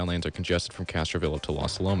Lanes are congested from Castroville up to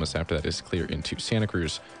Los Lomas. After that is clear into Santa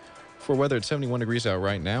Cruz. For weather, it's 71 degrees out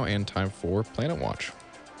right now, and time for Planet Watch.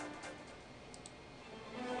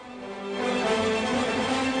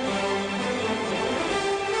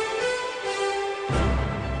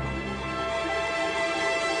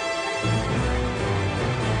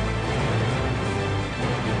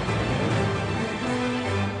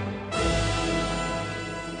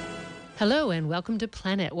 Hello and welcome to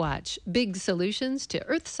Planet Watch, big solutions to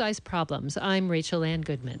Earth-sized problems. I'm Rachel Ann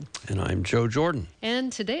Goodman. And I'm Joe Jordan.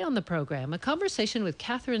 And today on the program, a conversation with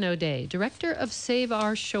Catherine O'Day, director of Save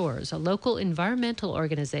Our Shores, a local environmental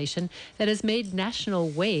organization that has made national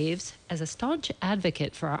waves as a staunch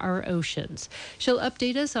advocate for our oceans. She'll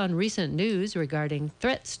update us on recent news regarding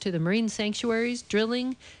threats to the marine sanctuaries,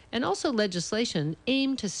 drilling, and also legislation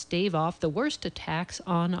aimed to stave off the worst attacks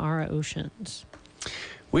on our oceans.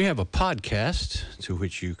 We have a podcast to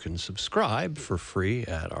which you can subscribe for free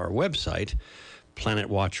at our website,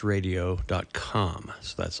 planetwatchradio.com.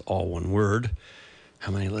 So that's all one word.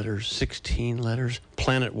 How many letters? 16 letters.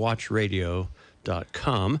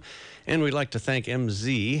 planetwatchradio.com. And we'd like to thank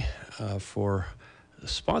MZ for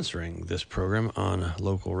sponsoring this program on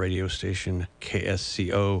local radio station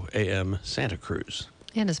KSCO AM Santa Cruz.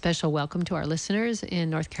 And a special welcome to our listeners in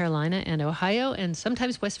North Carolina and Ohio and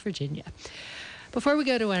sometimes West Virginia. Before we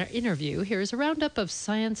go to our interview, here's a roundup of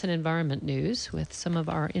science and environment news with some of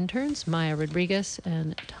our interns, Maya Rodriguez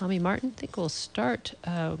and Tommy Martin. I think we'll start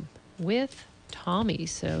with Tommy,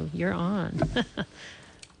 so you're on.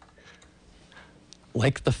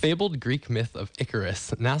 Like the fabled Greek myth of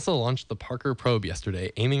Icarus, NASA launched the Parker probe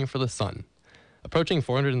yesterday, aiming for the sun. Approaching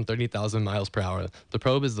 430,000 miles per hour, the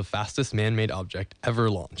probe is the fastest man-made object ever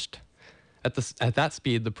launched. At that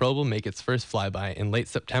speed, the probe will make its first flyby in late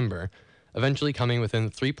September, eventually coming within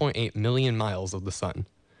 3.8 million miles of the sun.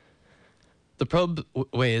 The probe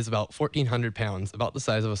weighs about 1,400 pounds, about the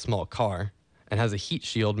size of a small car, and has a heat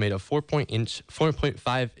shield made of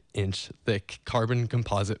 4.5-inch thick carbon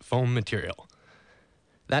composite foam material.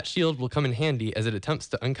 That shield will come in handy as it attempts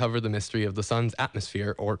to uncover the mystery of the sun's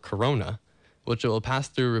atmosphere, or corona, which it will pass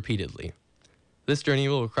through repeatedly. This journey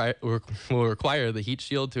will require the heat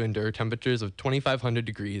shield to endure temperatures of 2,500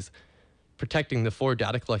 degrees, protecting the 4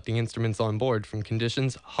 data collecting instruments on board from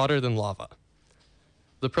conditions hotter than lava.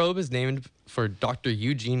 The probe is named for Dr.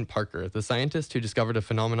 Eugene Parker, the scientist who discovered a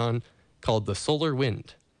phenomenon called the solar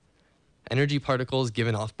wind, energy particles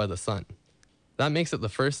given off by the sun. That makes it the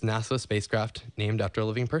first NASA spacecraft named after a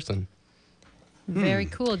living person. Very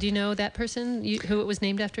cool. Do you know that person who it was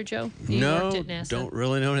named after, Joe? You worked at NASA. Don't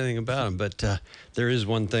really know anything about him, but there is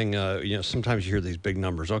one thing, sometimes you hear these big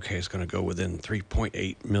numbers. Okay, it's going to go within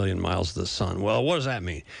 3.8 million miles of the sun. Well, what does that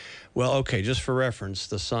mean? Well, okay, just for reference,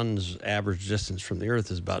 the sun's average distance from the Earth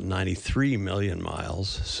is about 93 million miles.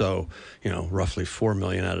 So, roughly 4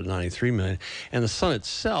 million out of 93 million. And the sun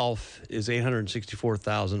itself is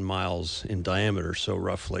 864,000 miles in diameter, so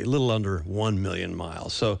roughly a little under 1 million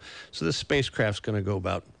miles. So this spacecraft's going to go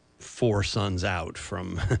about 4 suns out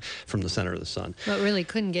from the center of the sun. Well, it really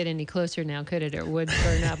couldn't get any closer now, could it? It would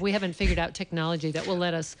burn up. We haven't figured out technology that will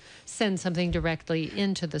let us send something directly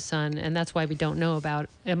into the sun, and that's why we don't know about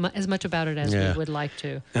as much about it as we would like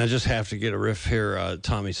to. And I just have to get a riff here.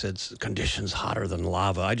 Tommy said conditions hotter than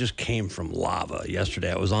lava. I just came from lava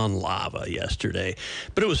yesterday. I was on lava yesterday,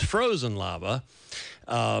 but it was frozen lava.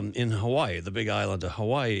 In Hawaii, the big island of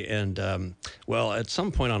Hawaii. And, at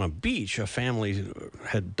some point on a beach, a family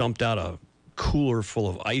had dumped out a cooler full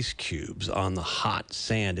of ice cubes on the hot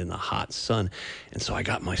sand in the hot sun. And so I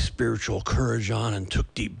got my spiritual courage on and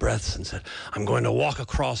took deep breaths and said, I'm going to walk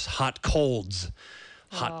across cold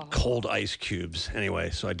ice cubes. Anyway,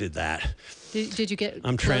 so I did that. Did you get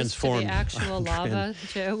I'm close transformed. to the actual lava,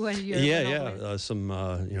 Joe? When you some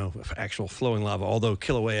actual flowing lava. Although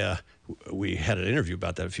Kilauea, we had an interview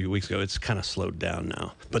about that a few weeks ago. It's kind of slowed down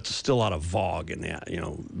now, but there's still a lot of fog in that,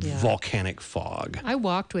 volcanic fog. I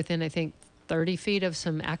walked within, I think, 30 feet of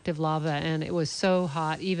some active lava, and it was so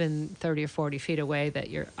hot, even 30 or 40 feet away, that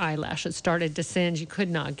your eyelashes started to singe. You could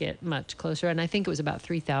not get much closer, and I think it was about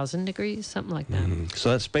 3,000 degrees, something like that. Mm-hmm.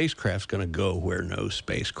 So that spacecraft's going to go where no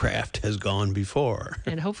spacecraft has gone before.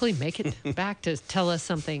 And hopefully make it back to tell us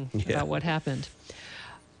something about what happened.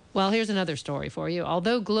 Well, here's another story for you.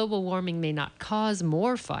 Although global warming may not cause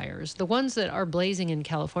more fires, the ones that are blazing in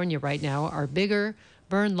California right now are bigger,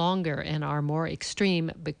 burn longer and are more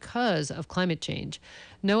extreme because of climate change.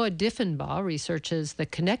 Noah Diffenbaugh researches the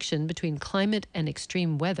connection between climate and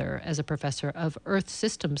extreme weather as a professor of Earth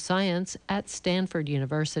System Science at Stanford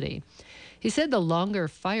University. He said the longer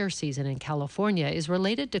fire season in California is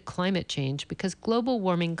related to climate change because global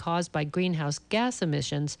warming caused by greenhouse gas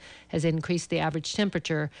emissions has increased the average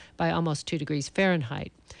temperature by almost 2 degrees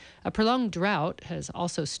Fahrenheit. A prolonged drought has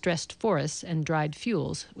also stressed forests and dried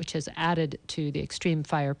fuels, which has added to the extreme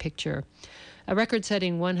fire picture. A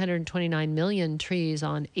record-setting 129 million trees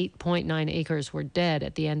on 8.9 acres were dead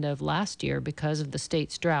at the end of last year because of the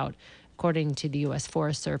state's drought, according to the U.S.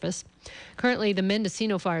 Forest Service. Currently, the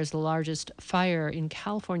Mendocino fire is the largest fire in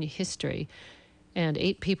California history, and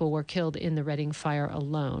 8 people were killed in the Redding fire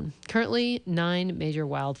alone. Currently, 9 major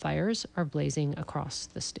wildfires are blazing across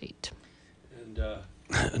the state. And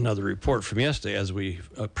another report from yesterday, as we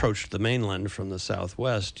approached the mainland from the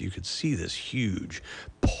southwest, you could see this huge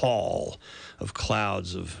pall of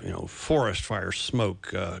clouds of, forest fire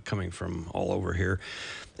smoke coming from all over here.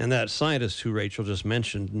 And that scientist who Rachel just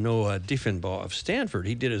mentioned, Noah Diffenbaugh of Stanford,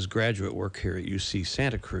 he did his graduate work here at UC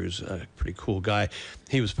Santa Cruz, a pretty cool guy.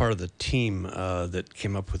 He was part of the team that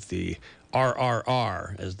came up with the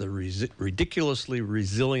RRR as the ridiculously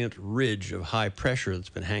resilient ridge of high pressure that's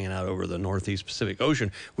been hanging out over the Northeast Pacific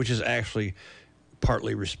Ocean, which is actually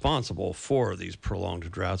partly responsible for these prolonged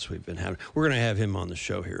droughts we've been having. We're going to have him on the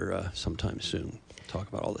show here sometime soon, talk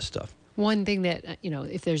about all this stuff. One thing that,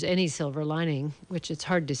 if there's any silver lining, which it's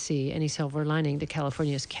hard to see any silver lining to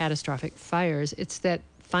California's catastrophic fires, it's that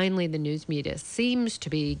finally the news media seems to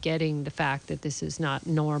be getting the fact that this is not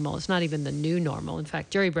normal. It's not even the new normal. In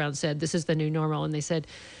fact, Jerry Brown said this is the new normal. And they said,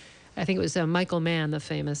 I think it was Michael Mann, the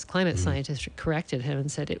famous climate scientist, corrected him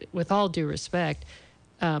and said, with all due respect,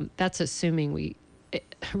 that's assuming we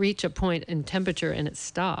reach a point in temperature and it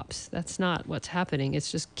stops. That's not what's happening.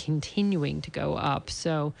 It's just continuing to go up.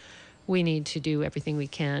 So we need to do everything we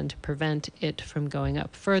can to prevent it from going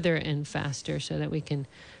up further and faster so that we can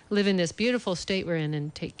live in this beautiful state we're in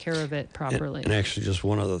and take care of it properly. And actually, just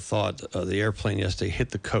one other thought. The airplane yesterday hit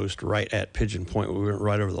the coast right at Pigeon Point. We went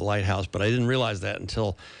right over the lighthouse, but I didn't realize that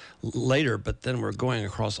until later. But then we're going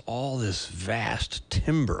across all this vast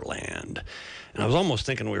timberland. And I was almost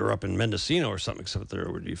thinking we were up in Mendocino or something, except there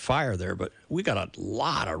would be fire there. But we got a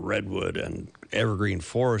lot of redwood and evergreen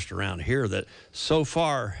forest around here that so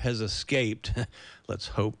far has escaped. Let's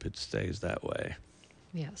hope it stays that way.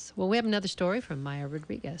 Yes. Well, we have another story from Maya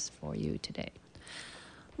Rodriguez for you today.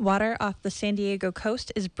 Water off the San Diego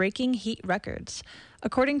coast is breaking heat records.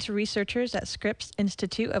 According to researchers at Scripps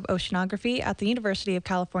Institute of Oceanography at the University of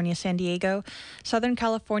California, San Diego, Southern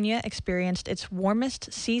California experienced its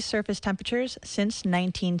warmest sea surface temperatures since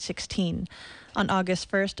 1916. On August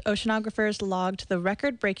 1st, oceanographers logged the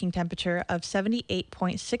record-breaking temperature of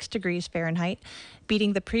 78.6 degrees Fahrenheit,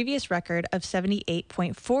 beating the previous record of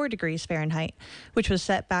 78.4 degrees Fahrenheit, which was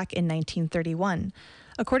set back in 1931.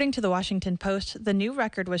 According to the Washington Post, the new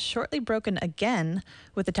record was shortly broken again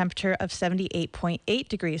with a temperature of 78.8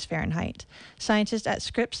 degrees Fahrenheit. Scientists at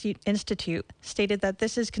Scripps Institute stated that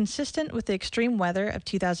this is consistent with the extreme weather of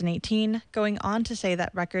 2018, going on to say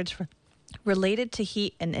that records related to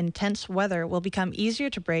heat and intense weather will become easier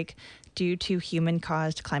to break due to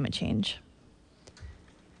human-caused climate change.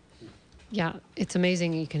 Yeah, it's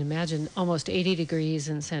amazing. You can imagine almost 80 degrees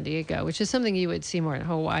in San Diego, which is something you would see more in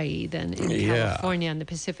Hawaii than in California and the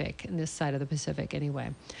Pacific, in this side of the Pacific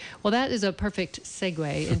anyway. Well, that is a perfect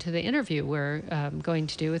segue into the interview we're going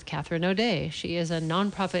to do with Catherine O'Day. She is a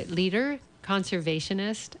nonprofit leader,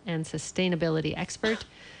 conservationist, and sustainability expert.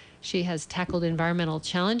 She has tackled environmental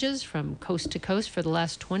challenges from coast to coast for the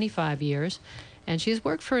last 25 years, and she has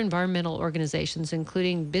worked for environmental organizations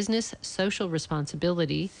including Business Social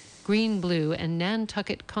Responsibility, Green Blue, and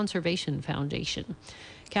Nantucket Conservation Foundation.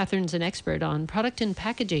 Catherine's an expert on product and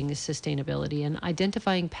packaging sustainability and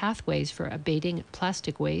identifying pathways for abating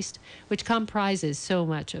plastic waste, which comprises so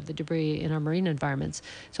much of the debris in our marine environments.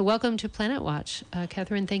 So welcome to Planet Watch.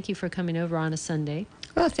 Catherine, thank you for coming over on a Sunday.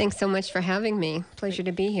 Well, thanks so much for having me. Pleasure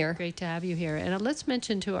to be here. Great to have you here. And let's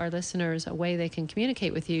mention to our listeners a way they can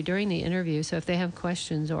communicate with you during the interview. So if they have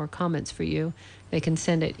questions or comments for you, they can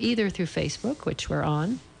send it either through Facebook, which we're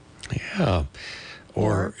on. Yeah.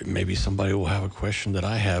 Or maybe somebody will have a question that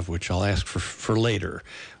I have, which I'll ask for later.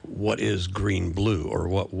 What is Green Blue, or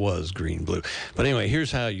what was Green Blue? But anyway,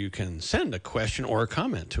 here's how you can send a question or a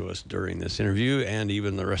comment to us during this interview and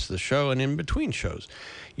even the rest of the show and in between shows.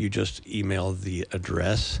 You just email the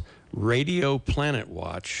address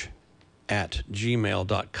radioplanetwatch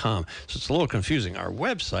planetwatch@gmail.com. So it's a little confusing. Our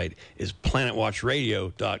website is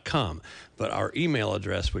planetwatchradio.com, but our email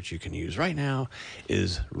address, which you can use right now,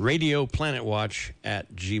 is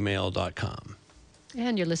radioplanetwatch@gmail.com.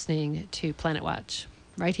 And you're listening to Planet Watch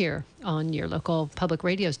right here on your local public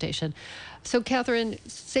radio station. So, Catherine,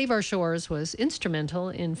 Save Our Shores was instrumental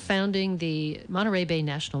in founding the Monterey Bay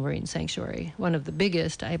National Marine Sanctuary, one of the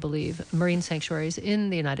biggest, I believe, marine sanctuaries in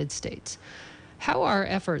the United States. How are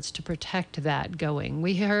efforts to protect that going?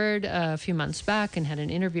 We heard a few months back and had an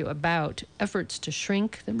interview about efforts to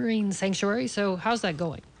shrink the marine sanctuary. So how's that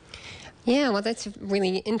going? Yeah, well, that's a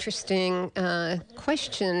really interesting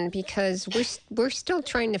question because we're still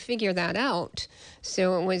trying to figure that out.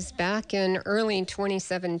 So it was back in early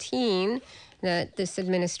 2017 that this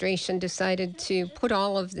administration decided to put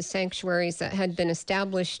all of the sanctuaries that had been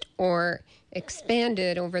established or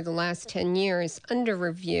expanded over the last 10 years under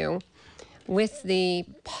review, with the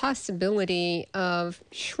possibility of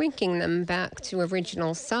shrinking them back to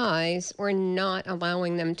original size or not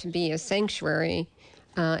allowing them to be a sanctuary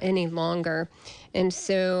any longer. And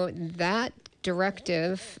so that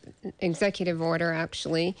directive, executive order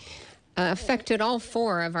actually, affected all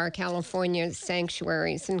 4 of our California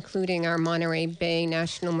sanctuaries, including our Monterey Bay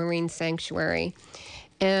National Marine Sanctuary.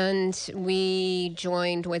 And we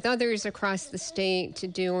joined with others across the state to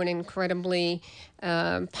do an incredibly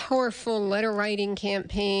powerful letter writing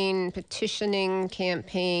campaign, petitioning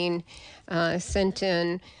campaign, sent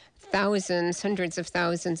in thousands, hundreds of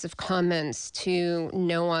thousands of comments to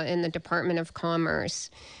NOAA and the Department of Commerce.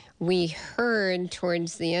 We heard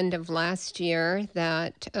towards the end of last year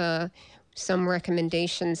that some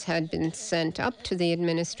recommendations had been sent up to the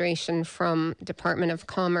administration from Department of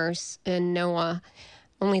Commerce and NOAA.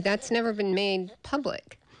 Only that's never been made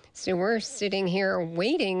public. So we're sitting here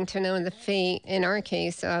waiting to know the fate, in our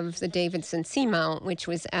case, of the Davidson Seamount, which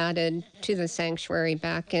was added to the sanctuary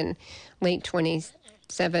back in late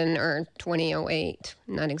 2007 or 2008.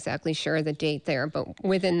 I'm not exactly sure of the date there, but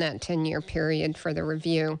within that 10-year period for the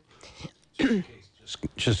review.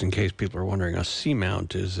 Just in case people are wondering, a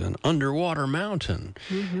seamount is an underwater mountain.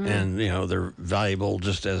 Mm-hmm. And, they're valuable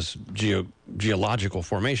just as geological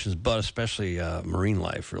formations, but especially marine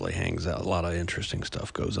life really hangs out. A lot of interesting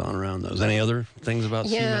stuff goes on around those. Any other things about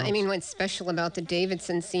seamounts? Yeah, I mean, what's special about the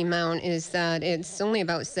Davidson Seamount is that it's only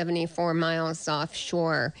about 74 miles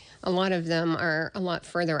offshore. A lot of them are a lot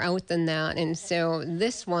further out than that. And so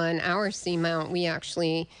this one, our seamount, we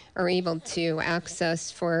actually are able to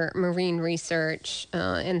access for marine research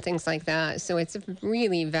and things like that. So it's a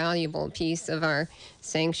really valuable piece of our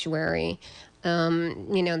sanctuary.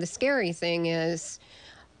 The scary thing is,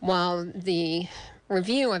 while the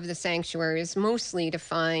review of the sanctuary is mostly to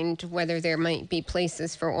find whether there might be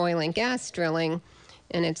places for oil and gas drilling,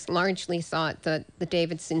 and it's largely thought that the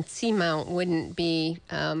Davidson Seamount wouldn't be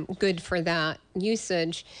good for that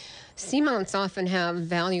usage, seamounts often have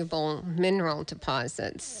valuable mineral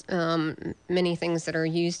deposits, many things that are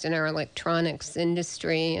used in our electronics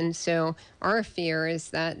industry. And so our fear is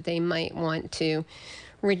that they might want to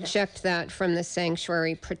reject that from the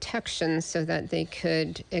sanctuary protection so that they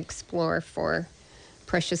could explore for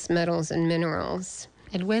precious metals and minerals.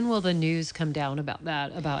 And when will the news come down about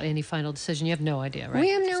that, about any final decision? You have no idea, right? We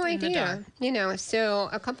have no idea. So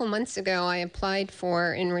a couple months ago, I applied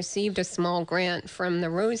for and received a small grant from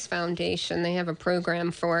the Rose Foundation. They have a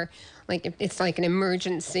program for, it's like an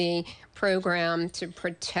emergency program to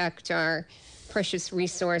protect our precious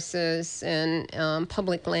resources and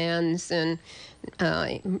public lands and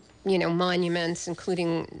monuments,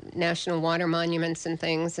 including national water monuments and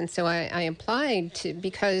things. And so I applied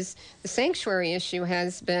because the sanctuary issue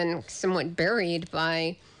has been somewhat buried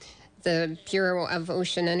by the Bureau of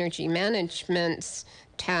Ocean Energy Management's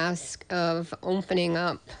task of opening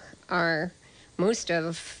up most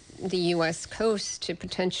of the U.S. coast to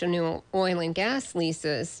potential new oil and gas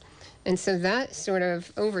leases. And so that sort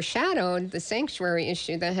of overshadowed the sanctuary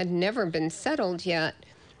issue that had never been settled yet.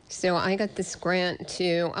 So I got this grant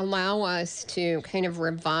to allow us to kind of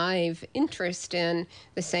revive interest in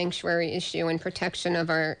the sanctuary issue and protection of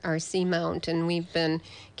our seamount. And we've been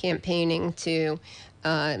campaigning to,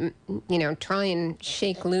 try and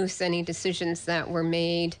shake loose any decisions that were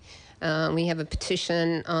made. We have a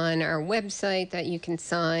petition on our website that you can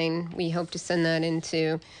sign. We hope to send that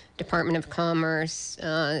into Department of Commerce,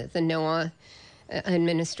 the NOAA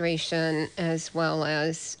administration, as well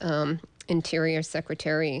as Interior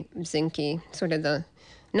Secretary Zinke, sort of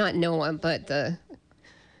not NOAA, but the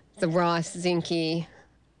Ross, Zinke,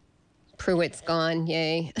 Pruitt's gone,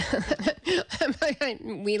 yay.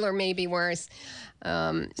 Wheeler may be worse,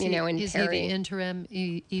 and is Perry. He the interim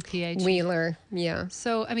EPA chief? Wheeler, yeah.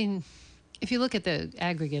 So, I mean, if you look at the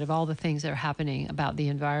aggregate of all the things that are happening about the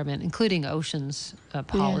environment, including oceans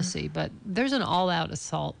policy, but there's an all-out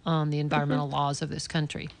assault on the environmental laws of this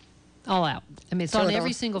country. All out. I mean, it's on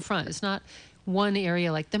every single front. It's not one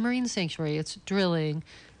area like the marine sanctuary. It's drilling,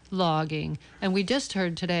 logging. And we just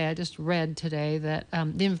heard today, I just read today, that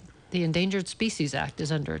the Endangered Species Act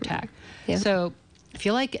is under attack. Yeah. So if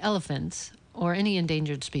you like elephants or any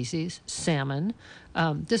endangered species, salmon,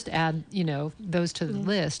 just add, those to the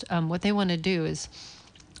list. What they want to do is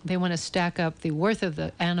they want to stack up the worth of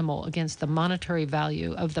the animal against the monetary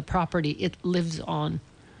value of the property it lives on.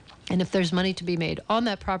 And if there's money to be made on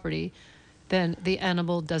that property, then the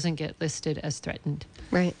animal doesn't get listed as threatened.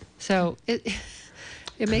 Right. So it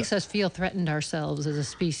makes us feel threatened ourselves as a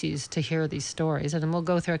species to hear these stories. And then we'll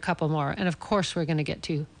go through a couple more. And of course, we're going to get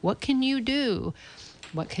to what can you do?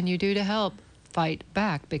 What can you do to help fight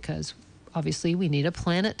back? Because obviously we need a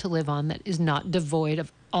planet to live on that is not devoid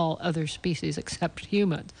of all other species except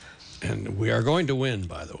humans. And we are going to win,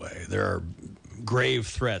 by the way. There are grave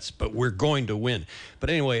threats, but we're going to win. But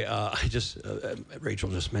anyway, Rachel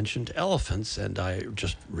just mentioned elephants, and I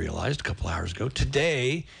just realized a couple hours ago,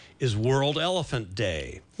 today is World Elephant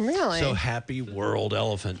Day. Really? So happy World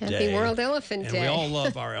Elephant Day. Happy World Elephant and Day. We all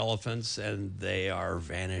love our elephants, and they are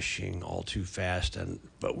vanishing all too fast,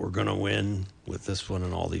 but we're going to win with this one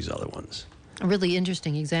and all these other ones. A really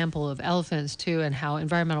interesting example of elephants, too, and how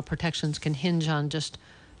environmental protections can hinge on just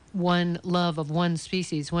one love of one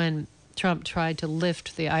species. When Trump tried to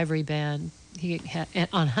lift the ivory ban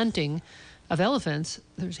on hunting of elephants,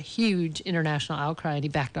 there's a huge international outcry, and he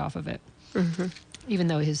backed off of it. Mm-hmm. Even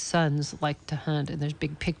though his sons like to hunt, and there's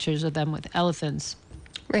big pictures of them with elephants.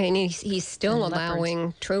 Right, and he's still and allowing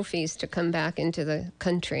leopards. trophies to come back into the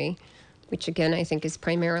country, which again I think is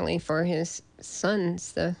primarily for his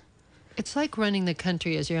sons. It's like running the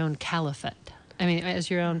country as your own caliphate. I mean,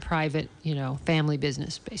 as your own private, family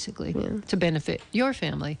business, basically, to benefit your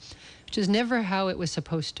family, which is never how it was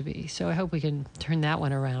supposed to be. So I hope we can turn that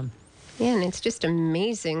one around. Yeah, and it's just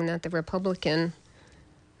amazing that the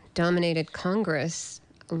Republican-dominated Congress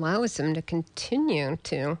allows them to continue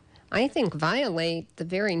to, I think, violate the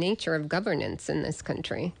very nature of governance in this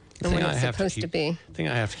country and what it's supposed to be. The thing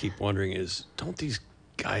I have to keep wondering is, don't these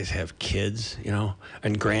guys have kids, and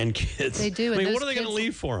grandkids? They do. I and mean, those what are they going to kids-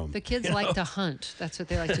 leave for them? The kids like to hunt. That's what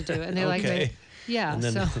they like to do. And they like Okay. to, yeah. And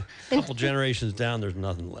then So, a couple generations down, there's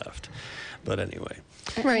nothing left. But anyway.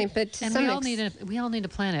 Right, but to and some we all need a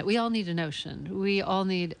planet. We all need an ocean. We all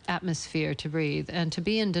need atmosphere to breathe. And to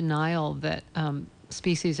be in denial that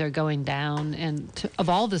species are going down, and of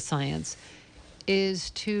all the science, is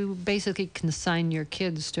to basically consign your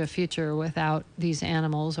kids to a future without these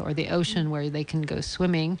animals, or the ocean where they can go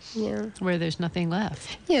swimming, where there's nothing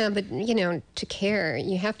left. Yeah, but, to care,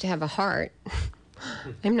 you have to have a heart.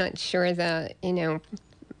 I'm not sure that,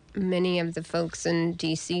 many of the folks in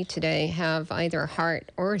D.C. today have either a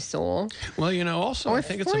heart or a soul. Well, also, Or I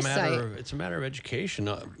think it's a matter of education.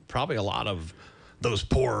 Probably a lot of those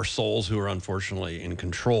poor souls who are unfortunately in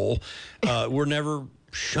control were never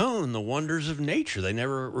shown the wonders of nature. They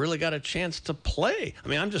never really got a chance to play. I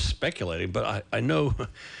mean, I'm just speculating, but I know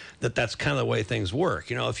that that's kind of the way things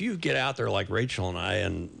work. If you get out there like Rachel and I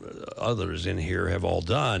and others in here have all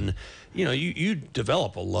done, you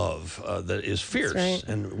develop a love that is fierce, right.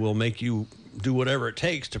 and will make you do whatever it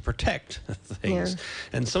takes to protect things.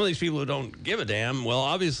 Yeah. And some of these people who don't give a damn, well,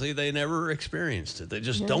 obviously they never experienced it. They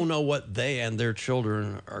just don't know what they and their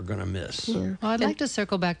children are going to miss. Yeah. Well, I'd like to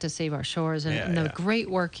circle back to Save Our Shores and the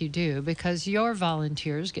great work you do, because your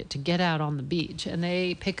volunteers get out on the beach and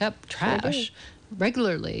they pick up trash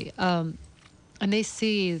regularly. And they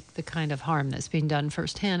see the kind of harm that's being done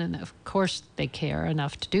firsthand. And of course, they care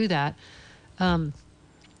enough to do that.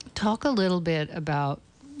 Talk a little bit about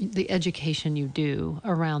the education you do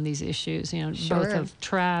around these issues, Sure. both of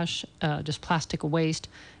trash, just plastic waste,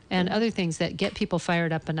 and other things that get people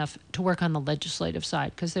fired up enough to work on the legislative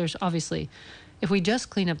side. Because there's obviously, if we just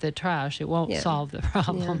clean up the trash, it won't solve the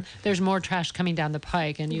problem. Yeah. There's more trash coming down the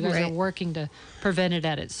pike, and you guys are Right. working to prevent it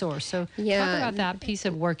at its source. So talk about that piece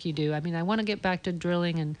of work you do. I mean, I want to get back to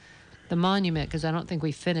drilling and the monument, because I don't think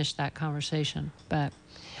we finished that conversation. But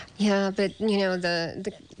Yeah, but,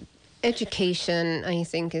 the education, I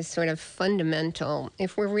think, is sort of fundamental.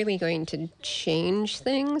 If we're really going to change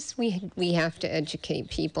things, we have to educate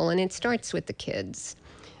people, and it starts with the kids.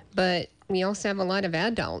 But we also have a lot of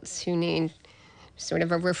adults who need sort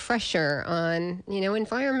of a refresher on,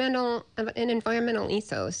 environmental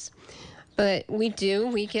ethos. But we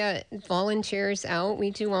get volunteers out. We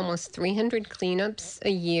do almost 300 cleanups a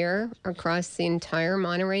year across the entire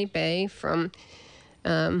Monterey Bay, from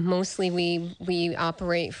Mostly we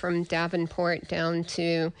operate from Davenport down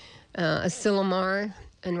to Asilomar,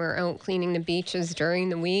 and we're out cleaning the beaches during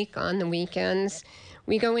the week. On the weekends,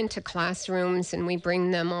 we go into classrooms and we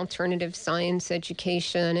bring them alternative science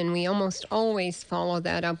education, and we almost always follow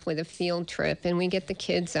that up with a field trip, and we get the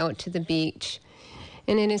kids out to the beach.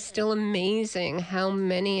 And it is still amazing how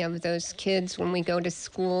many of those kids, when we go to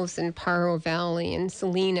schools in Paro Valley and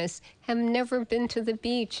Salinas, have never been to the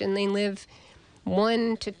beach, and they live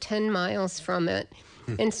 1 to 10 miles from it.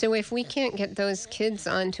 And so if we can't get those kids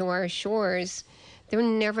onto our shores, they're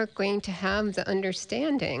never going to have the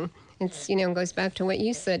understanding. It's, goes back to what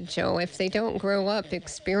you said, Joe. If they don't grow up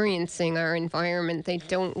experiencing our environment, they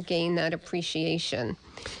don't gain that appreciation.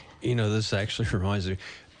 This actually reminds me,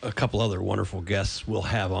 a couple other wonderful guests we'll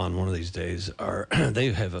have on one of these days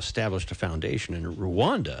they have established a foundation in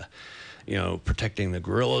Rwanda, protecting the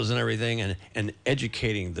gorillas and everything, and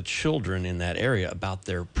educating the children in that area about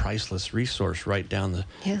their priceless resource right down the...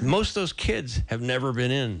 Yeah. Most of those kids have never been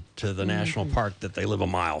in to the national park that they live a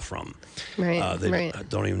mile from. Right, they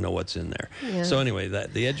don't even know what's in there. Yeah. So anyway,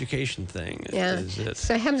 the education thing is it.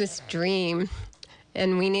 So I have this dream,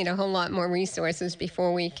 and we need a whole lot more resources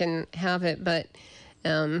before we can have it, but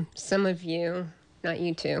some of you, not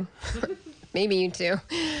you two, maybe you two,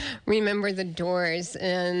 remember the Doors,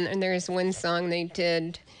 and there's one song they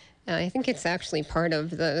did, I think it's actually part of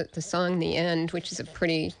the song The End, which is a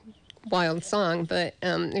pretty wild song, but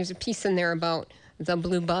there's a piece in there about the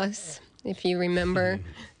blue bus, if you remember.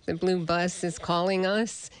 The blue bus is calling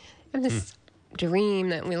us. I have this dream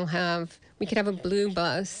that we could have a blue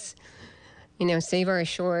bus, Save Our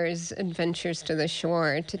Shores, Adventures to the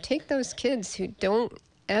Shore, to take those kids who don't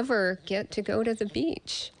ever get to go to the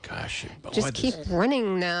beach. Gosh, just keep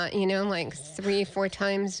running that, like 3-4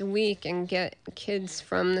 times a week, and get kids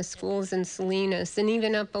from the schools in Salinas and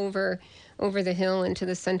even up over the hill into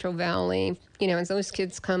the Central Valley. As those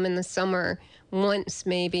kids come in the summer once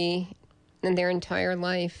maybe in their entire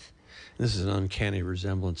life. This is an uncanny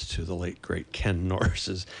resemblance to the late, great Ken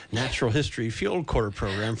Norris's Natural History Field Corps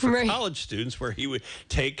program for college students, where he would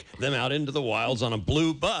take them out into the wilds on a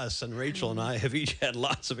blue bus. And Rachel and I have each had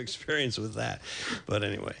lots of experience with that. But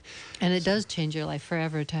anyway. And it does change your life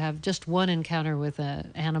forever to have just one encounter with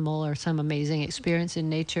an animal or some amazing experience in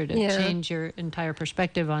nature to change your entire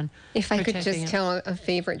perspective on If I could just tell a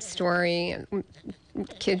favorite story,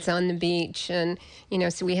 kids on the beach, and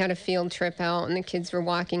so we had a field trip out, and the kids were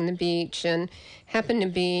walking the beach, and happened to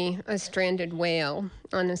be a stranded whale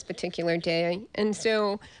on this particular day. And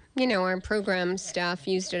so our program staff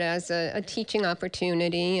used it as a teaching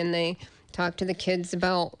opportunity, and they talked to the kids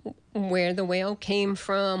about where the whale came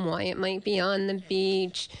from, why it might be on the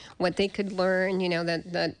beach, what they could learn,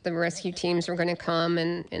 that the rescue teams were going to come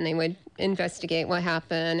and they would investigate what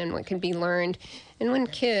happened and what could be learned. And one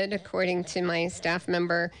kid, according to my staff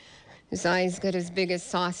member, his eyes got as big as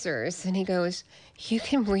saucers, and he goes, "You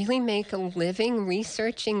can really make a living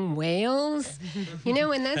researching whales?"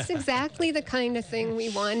 And that's exactly the kind of thing we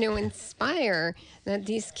want to inspire, that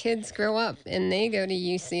these kids grow up and they go to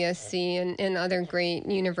UCSC and other great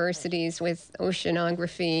universities with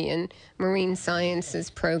oceanography and marine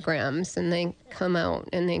sciences programs, and they come out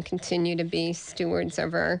and they continue to be stewards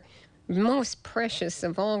of our most precious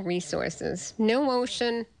of all resources. No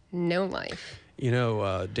ocean, no life.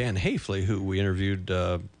 Dan Hafley, who we interviewed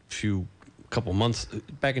couple months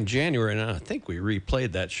back in January, and I think we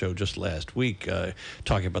replayed that show just last week,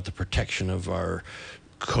 talking about the protection of our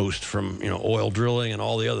coast from oil drilling and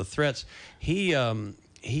all the other threats. He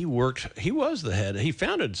was the head. He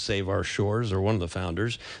founded Save Our Shores, or one of the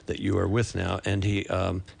founders that you are with now, and he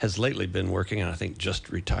has lately been working, and I think just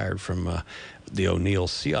retired from the O'Neill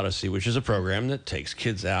Sea Odyssey, which is a program that takes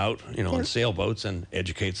kids out, on sailboats and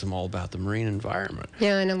educates them all about the marine environment.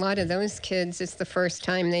 Yeah, and a lot of those kids, it's the first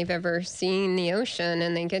time they've ever seen the ocean,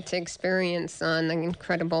 and they get to experience on the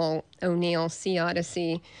incredible O'Neill Sea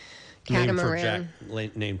Odyssey catamaran.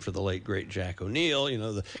 Named for the late, great Jack O'Neill,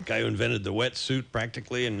 the guy who invented the wetsuit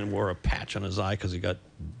practically, and then wore a patch on his eye because he got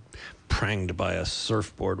pranged by a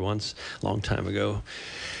surfboard once, a long time ago.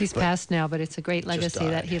 He's passed now, but it's a great legacy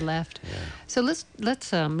that he left. Yeah. So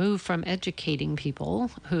let's move from educating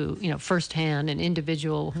people who, firsthand and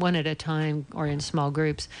individual, one at a time or in small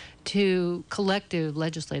groups, to collective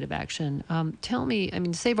legislative action. Tell me,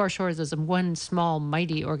 Save Our Shores is one small,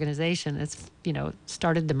 mighty organization that's,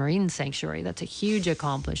 started the Marine Sanctuary. That's a huge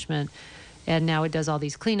accomplishment. And now it does all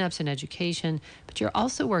these cleanups and education. But you're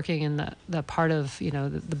also working in the part of,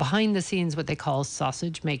 the behind the scenes, what they call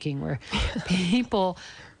sausage making, where people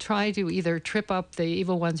try to either trip up the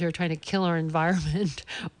evil ones who are trying to kill our environment,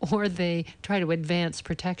 or they try to advance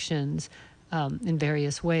protections. in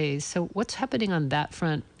various ways. So what's happening on that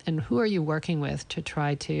front, and who are you working with to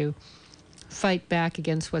try to fight back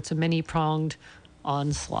against what's a many-pronged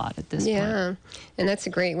onslaught at this point? Yeah, and that's a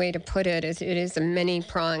great way to put it. It is a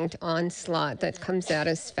many-pronged onslaught that comes at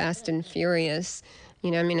us fast and furious.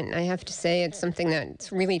 I mean, I have to say it's something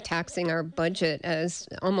that's really taxing our budget, as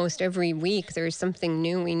almost every week there's something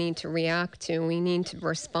new we need to react to, we need to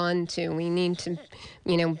respond to, we need to,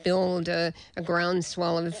 build a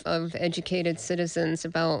groundswell of educated citizens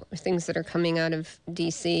about things that are coming out of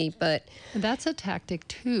D.C. But that's a tactic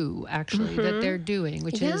too, actually, that they're doing,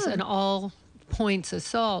 which is an all points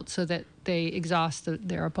assault so that they exhaust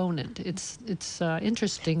their opponent. It's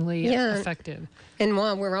interestingly effective. And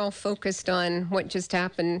while we're all focused on what just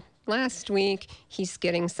happened last week, he's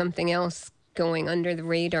getting something else going under the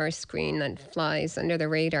radar screen that flies under the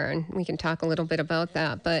radar, and we can talk a little bit about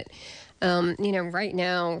that. But right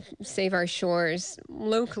now, Save Our Shores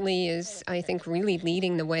locally is, I think, really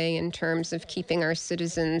leading the way in terms of keeping our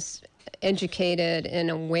citizens educated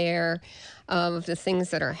and aware of the things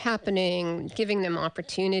that are happening, giving them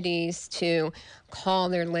opportunities to call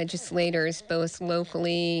their legislators, both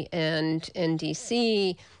locally and in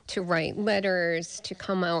D.C., to write letters, to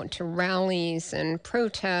come out to rallies and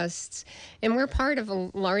protests. And we're part of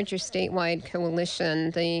a larger statewide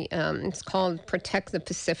coalition. It's called Protect the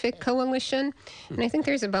Pacific Coalition. And I think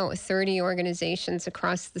there's about 30 organizations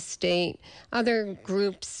across the state. Other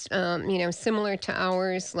groups, similar to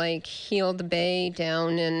ours, like Heal the Bay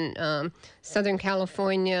down in Southern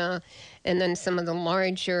California, and then some of the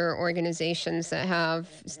larger organizations that have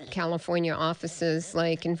California offices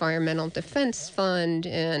like Environmental Defense Fund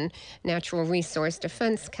and Natural Resource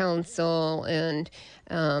Defense Council and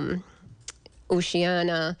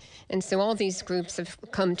Oceana. And so all these groups have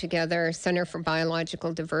come together, Center for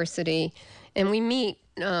Biological Diversity, and we meet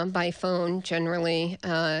by phone generally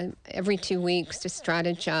every 2 weeks to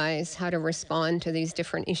strategize how to respond to these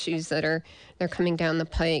different issues they're coming down the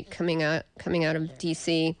pike, coming out of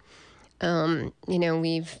DC.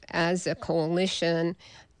 We've, as a coalition,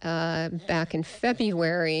 back in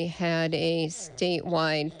February, had a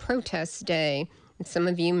statewide protest day. And some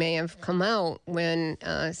of you may have come out when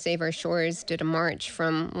Save Our Shores did a march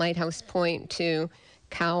from Lighthouse Point to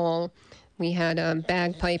Cowell. We had a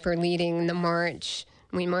bagpiper leading the march.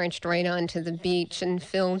 We marched right onto the beach and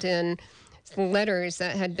filled in letters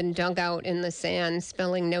that had been dug out in the sand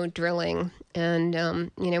spelling no drilling.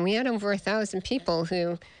 And, we had over 1,000 people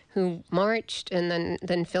who marched and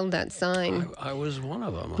then filled that sign. I was one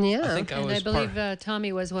of them. Yeah. I believe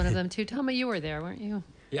Tommy was one of them too. Tommy, you were there, weren't you?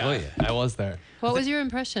 Yeah, oh, yeah. I was there. What was your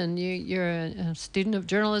impression? You're a student of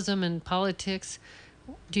journalism and politics.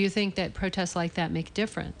 Do you think that protests like that make a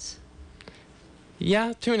difference?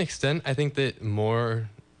 Yeah, to an extent. I think that more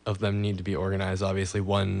of them need to be organized. Obviously,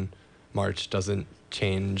 one march doesn't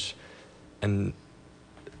change an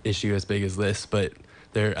issue as big as this, but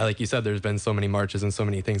there, like you said, there's been so many marches and so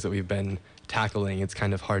many things that we've been tackling. It's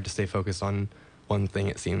kind of hard to stay focused on one thing,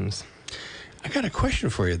 it seems. I got a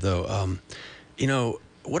question for you, though.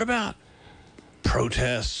 What about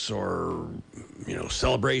protests or,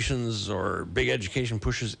 celebrations or big education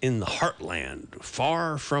pushes in the heartland,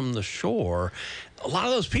 far from the shore? A lot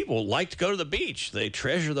of those people like to go to the beach. They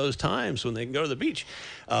treasure those times when they can go to the beach.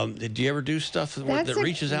 Did you ever do stuff that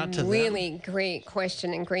reaches out to them? That's a really great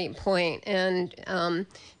question and great point. And,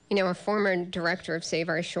 a former director of Save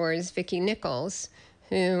Our Shores, Vicki Nichols,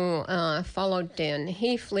 who followed Dan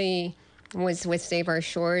Hafley, was with Save Our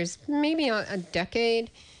Shores maybe a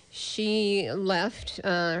decade. She left.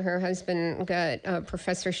 Her husband got a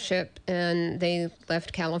professorship, and they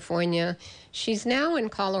left California. She's now in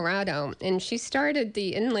Colorado, and she started the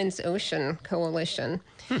Inland Ocean Coalition,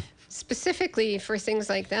 specifically for things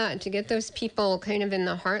like that, to get those people kind of in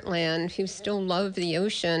the heartland who still love the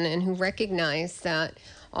ocean and who recognize that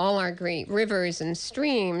all our great rivers and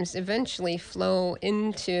streams eventually flow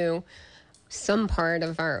into some part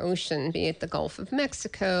of our ocean, be it the Gulf of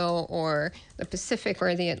Mexico or the Pacific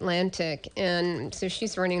or the Atlantic. And so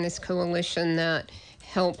she's running this coalition that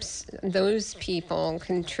helps those people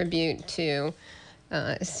contribute to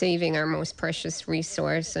saving our most precious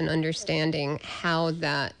resource and understanding how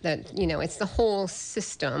that it's the whole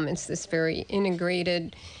system. It's this very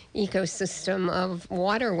integrated ecosystem of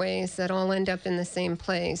waterways that all end up in the same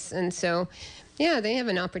place. And so yeah, they have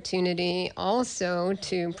an opportunity also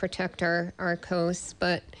to protect our coasts.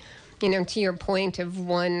 But, to your point of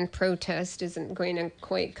one protest isn't going to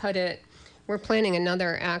quite cut it. We're planning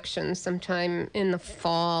another action sometime in the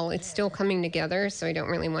fall. It's still coming together, so I don't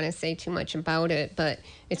really want to say too much about it. But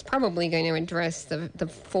it's probably going to address the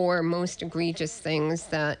four most egregious things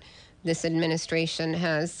that this administration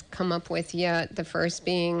has come up with yet. The first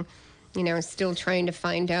being, still trying to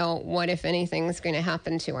find out what, if anything, is going to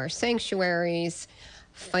happen to our sanctuaries,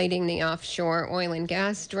 fighting the offshore oil and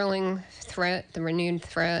gas drilling threat, the renewed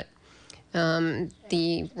threat,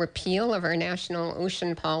 the repeal of our national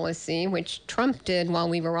ocean policy, which Trump did while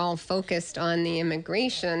we were all focused on the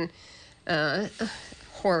immigration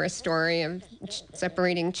horror story of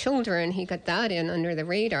separating children. He got that in under the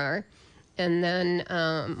radar. And then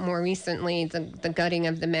more recently, the gutting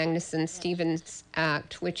of the Magnuson-Stevens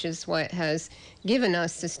Act, which is what has given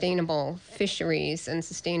us sustainable fisheries and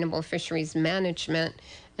sustainable fisheries management.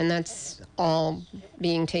 And that's all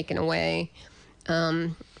being taken away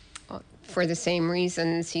for the same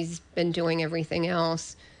reasons he's been doing everything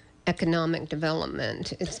else. Economic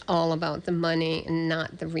development. It's all about the money and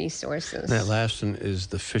not the resources. That last one is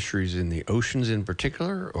the fisheries in the oceans in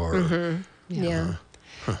particular, or? Mm-hmm. Yeah.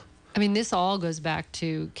 I mean, this all goes back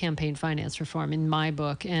to campaign finance reform in my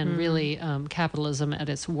book, and really capitalism at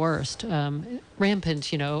its worst. Rampant,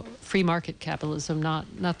 free market capitalism, not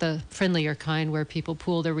the friendlier kind where people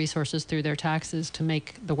pool their resources through their taxes to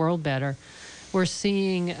make the world better. We're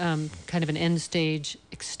seeing kind of an end stage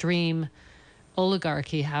extreme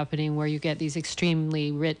oligarchy happening where you get these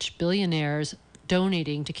extremely rich billionaires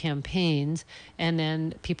donating to campaigns, and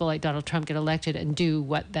then people like Donald Trump get elected and do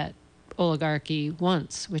what that oligarchy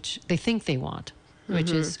wants, which they think they want,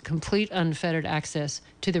 which is complete unfettered access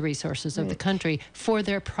to the resources of the country for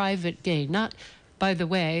their private gain, not, by the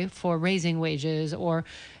way, for raising wages or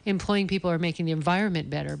employing people or making the environment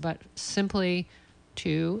better, but simply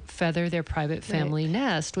to feather their private family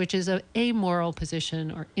nest, which is a amoral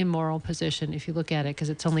position or immoral position if you look at it, because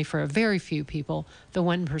it's only for a very few people, the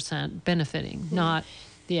 1% benefiting, not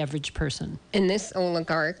the average person. And this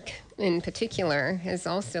oligarch in particular has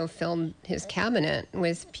also filled his cabinet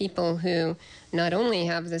with people who not only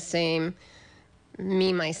have the same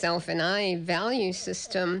me, myself, and I value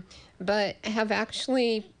system, but have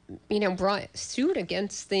actually, brought suit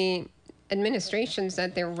against the administrations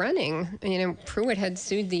that they're running. Pruitt had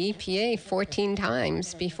sued the EPA 14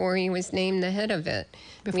 times before he was named the head of it.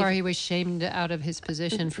 Before he was shamed out of his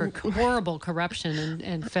position for horrible corruption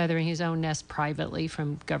and feathering his own nest privately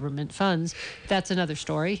from government funds. That's another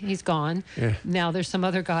story. He's gone. Yeah. Now there's some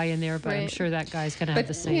other guy in there, but I'm sure that guy's going to have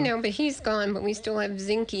the same. But he's gone, but we still have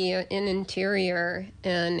Zinke in Interior,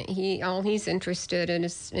 and all he's interested in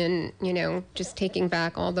is in, just taking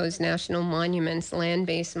back all those national monuments,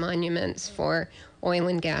 land-based monuments for oil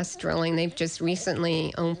and gas drilling. They've just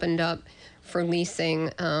recently opened up for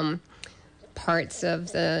leasing parts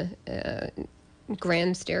of the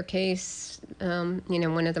Grand Staircase,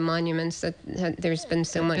 one of the monuments that there's been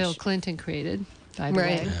so much. Bill Clinton created, by the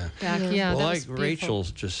way. Well, like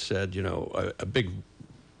Rachel's just said, a big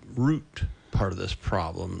root part of this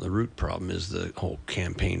problem, the root problem is the whole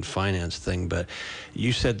campaign finance thing. But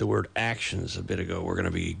you said the word actions a bit ago. We're going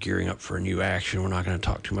to be gearing up for a new action. We're not going to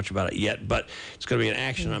talk too much about it yet, but it's going to be an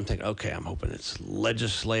action. I'm thinking, okay, I'm hoping it's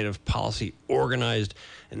legislative, policy, organized.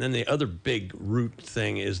 And then the other big root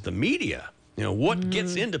thing is the media. What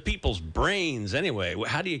gets into people's brains anyway?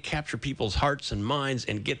 How do you capture people's hearts and minds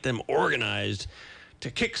and get them organized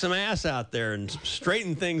to kick some ass out there and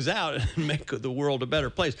straighten things out and make the world a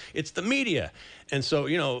better place? It's the media. And so,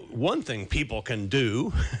 one thing people can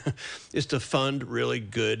do is to fund really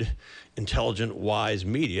good, intelligent, wise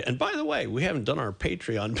media. And by the way, we haven't done our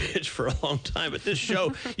Patreon pitch for a long time, but this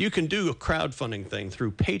show, you can do a crowdfunding thing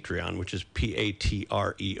through Patreon, which is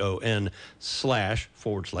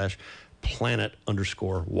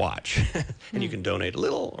Patreon/planet_watch. And you can donate a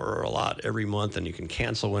little or a lot every month, and you can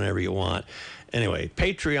cancel whenever you want. Anyway,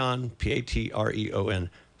 Patreon,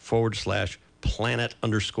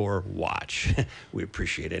 Patreon/planet_watch. We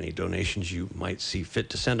appreciate any donations you might see fit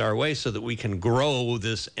to send our way so that we can grow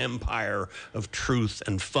this empire of truth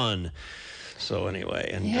and fun. So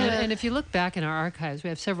anyway, and if you look back in our archives, we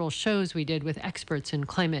have several shows we did with experts in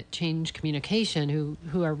climate change communication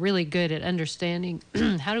who are really good at understanding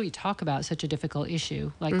how do we talk about such a difficult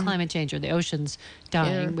issue like climate change or the oceans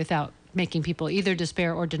dying without making people either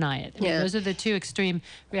despair or deny it. I mean, those are the two extreme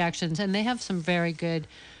reactions, and they have some very good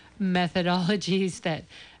methodologies that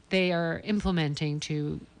they are implementing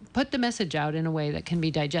to put the message out in a way that can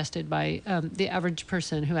be digested by the average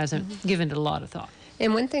person who hasn't given it a lot of thought.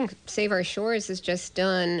 And one thing Save Our Shores has just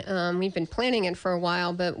done, we've been planning it for a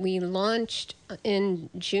while, but we launched in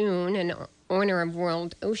June in honor of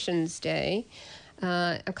World Oceans Day,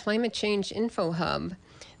 a climate change info hub,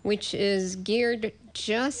 which is geared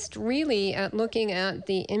just really at looking at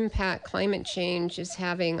the impact climate change is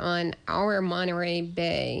having on our Monterey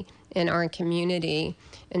Bay in our community.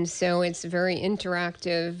 And so it's a very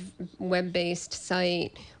interactive, web-based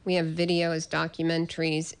site. We have videos,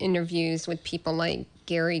 documentaries, interviews with people like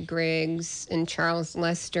Gary Griggs and Charles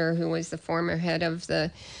Lester, who was the former head of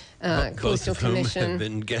the Coastal Both of whom Commission. have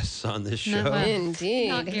been guests on this show. No, Indeed.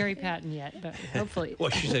 Not Gary Patton yet, but hopefully. Well,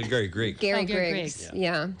 she said Gary Griggs. Gary Oh, Gary Griggs. Griggs.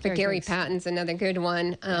 Yeah. But Gary Gary Griggs. Patton's another good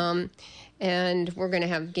one. And we're going to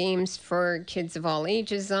have games for kids of all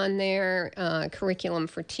ages on there, curriculum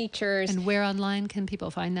for teachers. And where online can people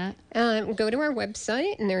find that? Go to our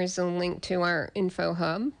website, and there is a link to our info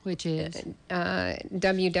hub, Which is?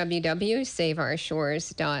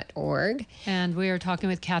 www.saveourshores.org. And we are talking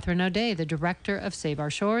with Catherine O'Day, the director of Save Our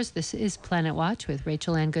Shores. This is Planet Watch with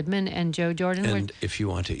Rachel Ann Goodman and Joe Jordan. And if you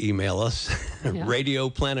want to email us, Yeah.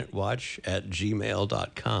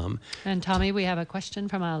 radioplanetwatch@gmail.com. And Tommy, we have a question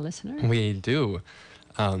from a listener. We do.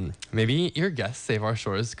 Maybe your guest, Save Our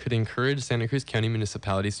Shores, could encourage Santa Cruz County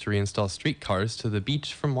municipalities to reinstall streetcars to the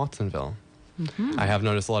beach from Watsonville. I have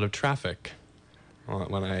noticed a lot of traffic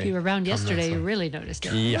when I. If you were around come yesterday, this you way. really noticed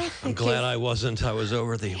it. Yeah. I'm glad I wasn't. I was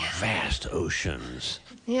over the vast oceans.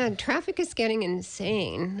 Yeah, traffic is getting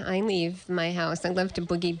insane. I leave my house. I love to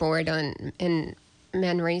boogie board in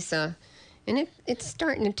Manresa, and it's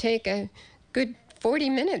starting to take a good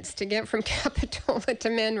 40 minutes to get from Capitola to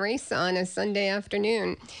Manresa on a Sunday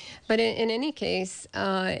afternoon. But in any case,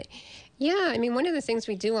 yeah, I mean, one of the things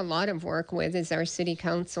we do a lot of work with is our city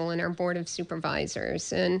council and our board of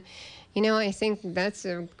supervisors. And, you know, I think that's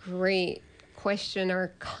a great question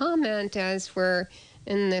or comment as we're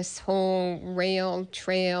in this whole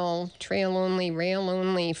trail only, rail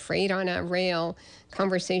only, freight on a rail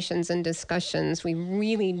conversations and discussions. We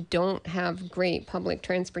really don't have great public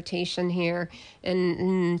transportation here,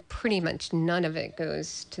 and pretty much none of it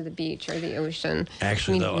goes to the beach or the ocean.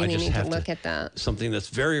 Actually, we though, really I just need have to look at that. Something that's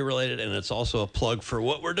very related, and it's also a plug for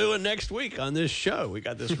what we're doing next week on this show. We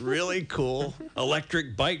got this really cool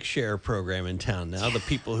electric bike share program in town now. The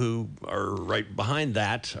people who are right behind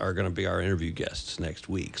that are going to be our interview guests next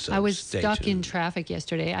week. So I was stay stuck in tuned. traffic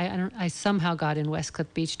yesterday. I somehow got in Westcliff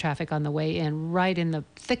Beach traffic on the way in, right in the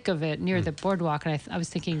thick of it near the boardwalk. And I was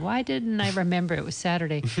thinking, why didn't I remember it was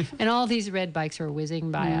Saturday? And all these red bikes were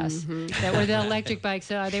whizzing by us. That were the electric bikes.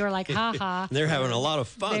 They were like, ha ha. They're having a lot of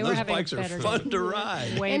fun. They were Those having a bikes are better fun day. to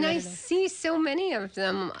ride. Way And better I than- see so many of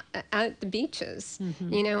them at the beaches.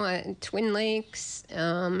 You know, Twin Lakes,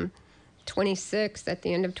 26th, at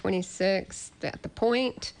the end of 26th, at the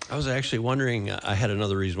Point. I was actually wondering, I had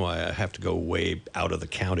another reason why I have to go way out of the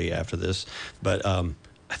county after this, but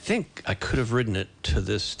I think I could have ridden it to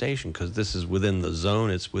this station because this is within the zone.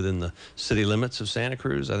 It's within the city limits of Santa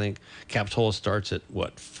Cruz. I think Capitola starts at,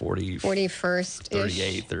 what, 41st-ish.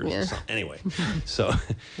 38th or Yeah. something. Anyway, so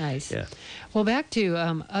Nice. yeah. Well, back to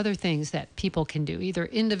other things that people can do, either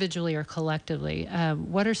individually or collectively.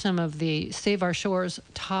 What are some of the Save Our Shores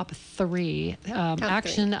top three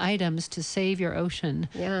action items to save your ocean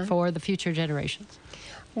Yeah. for the future generations?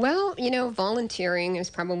 Well, you know, volunteering is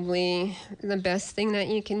probably the best thing that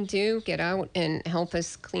you can do. Get out and help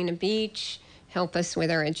us clean a beach, help us with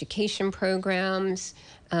our education programs.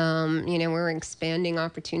 You know, we're expanding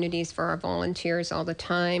opportunities for our volunteers all the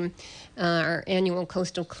time. Our annual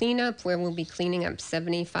coastal cleanup, where we'll be cleaning up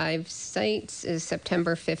 75 sites, is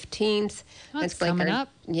September 15th. That's It's like coming our, up.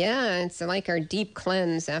 Yeah, it's like our deep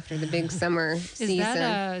cleanse after the big summer Is season.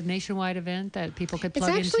 that a nationwide event that people could It's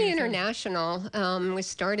plug actually into? international. It was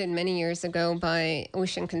started many years ago by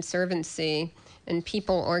Ocean Conservancy, and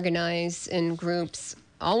people organize in groups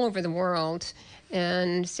all over the world.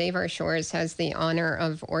 And Save Our Shores has the honor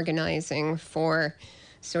of organizing for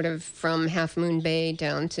sort of from Half Moon Bay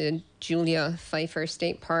down to Julia Pfeiffer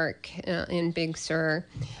State Park in Big Sur.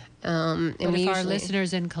 And But we if our usually-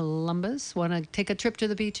 listeners in Columbus want to take a trip to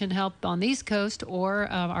the beach and help on the East Coast, or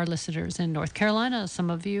our listeners in North Carolina, some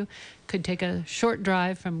of you could take a short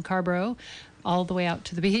drive from Carborough all the way out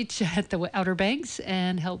to the beach at the Outer Banks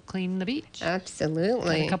and help clean the beach. Got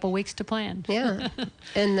Absolutely. a couple weeks to plan. Yeah.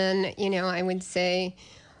 And then, you know, I would say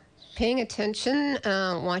paying attention,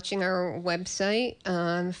 watching our website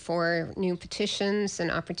for new petitions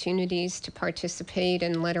and opportunities to participate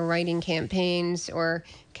in letter writing campaigns or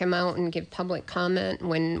come out and give public comment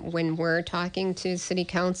when we're talking to city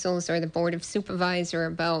councils or the board of supervisor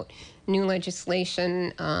about new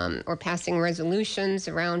legislation or passing resolutions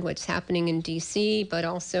around what's happening in DC, but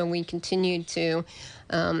also we continue to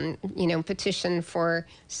petition for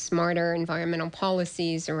smarter environmental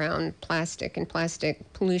policies around plastic and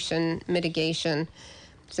plastic pollution mitigation.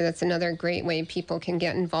 So that's another great way people can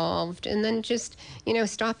get involved. And then just,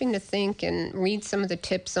 stopping to think and read some of the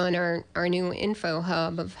tips on our new info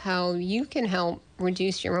hub of how you can help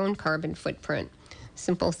reduce your own carbon footprint.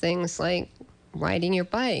 Simple things like riding your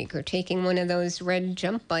bike or taking one of those red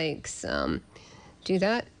jump bikes. Do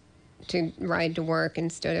that to ride to work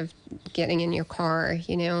instead of getting in your car.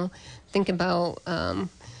 Think about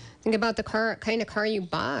the kind of car you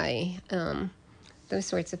buy. Those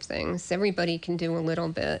sorts of things. Everybody can do a little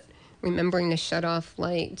bit. Remembering to shut off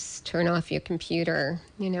lights, turn off your computer,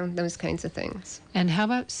 those kinds of things. And how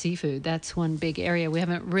about seafood? That's one big area we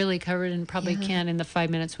haven't really covered and probably can in the 5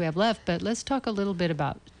 minutes we have left. But let's talk a little bit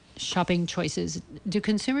about shopping choices. Do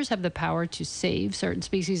consumers have the power to save certain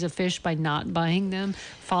species of fish by not buying them,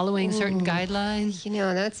 following certain guidelines?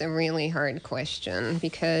 That's a really hard question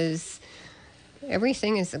because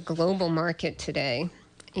everything is a global market today.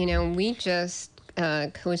 We just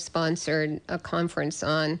co-sponsored a conference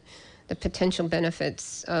on the potential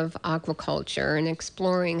benefits of aquaculture and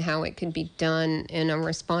exploring how it could be done in a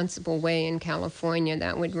responsible way in California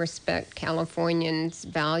that would respect Californians'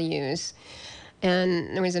 values.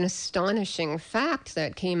 And there was an astonishing fact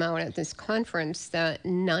that came out at this conference that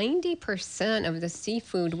 90% of the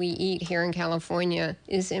seafood we eat here in California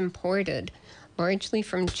is imported, largely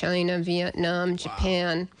from China, Vietnam,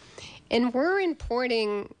 Japan. And we're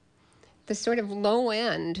importing the sort of low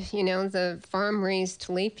end, the farm-raised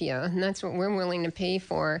tilapia, and that's what we're willing to pay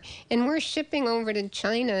for. And we're shipping over to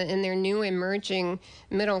China in their new emerging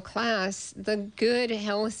middle class the good,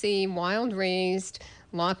 healthy, wild-raised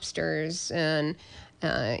lobsters and,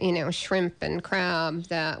 shrimp and crab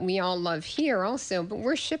that we all love here also. But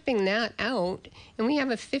we're shipping that out, and we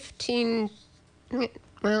have a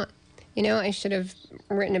I should have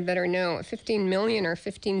written a better note, $15 million or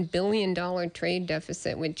 $15 billion trade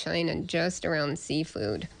deficit with China just around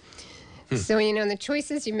seafood. So, the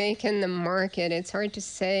choices you make in the market, it's hard to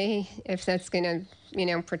say if that's going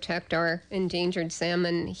to, protect our endangered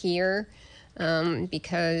salmon here,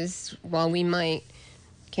 because while we might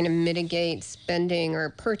kind of mitigate spending or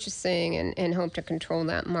purchasing and hope to control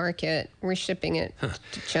that market, we're shipping it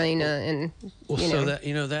to China and, So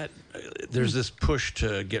that there's this push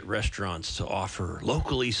to get restaurants to offer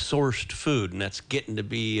locally sourced food, and that's getting to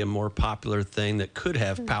be a more popular thing that could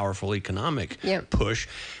have powerful economic push.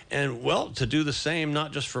 And, to do the same,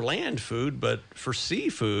 not just for land food, but for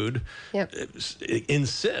seafood, get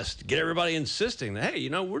everybody insisting that, hey,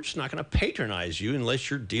 we're just not going to patronize you unless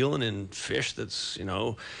you're dealing in fish that's,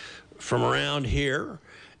 from around here.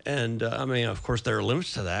 And of course, there are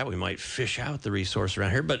limits to that. We might fish out the resource around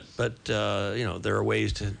here, but there are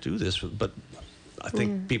ways to do this. But I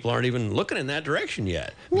think people aren't even looking in that direction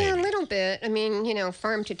yet. Maybe. Yeah, a little bit.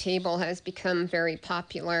 Farm to table has become very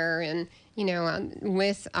popular, and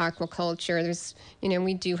with aquaculture, there's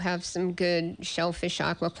we do have some good shellfish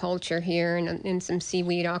aquaculture here and some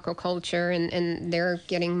seaweed aquaculture, and they're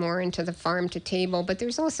getting more into the farm to table. But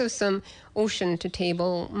there's also some ocean to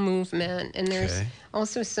table movement, and there's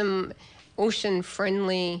also some ocean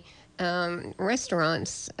friendly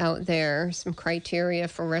restaurants out there, some criteria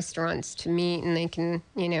for restaurants to meet, and they can,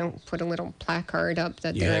 put a little placard up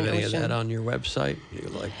that you they're have in any ocean. of that on your website?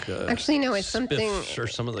 Actually, no, it's something. Or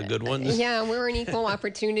some of the good ones. Yeah, we're an equal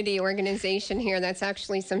opportunity organization here. That's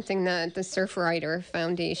actually something that the Surfrider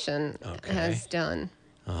Foundation has done.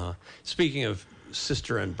 Speaking of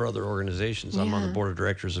sister and brother organizations, I'm on the board of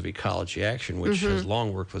directors of Ecology Action, which has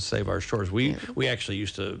long worked with Save Our Shores. We actually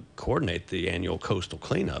used to coordinate the annual coastal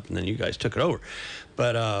cleanup, and then you guys took it over.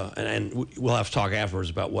 But and we'll have to talk afterwards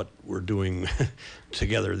about what we're doing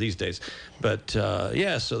together these days. But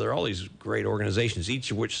so there are all these great organizations,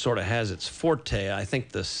 each of which sort of has its forte. I think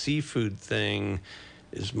the seafood thing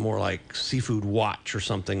is more like Seafood Watch or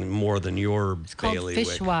something more than your bailiwick.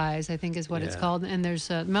 It's called Fishwise, I think is what it's called. And there's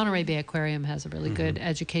Monterey Bay Aquarium has a really good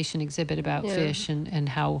education exhibit about fish and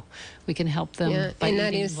how we can help them by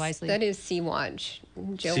eating wisely. That is Sea Watch.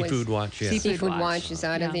 Seafood Watch, Seafood Watch is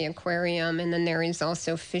out of the aquarium, and then there is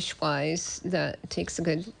also Fishwise that takes a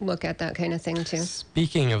good look at that kind of thing too.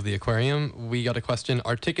 Speaking of the aquarium, we got a question.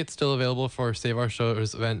 Are tickets still available for Save Our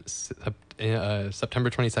Shores event September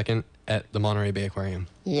 22nd at the Monterey Bay Aquarium?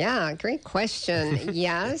 Yeah, great question.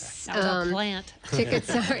 Yes. That was our plant. Tickets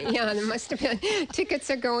are, there must have been. Tickets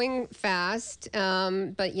are going fast.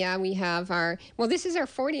 But we have this is our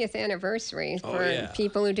 40th anniversary for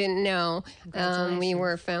people who didn't know. We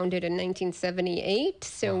were founded in 1978,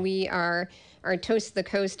 so we are. Our Toast the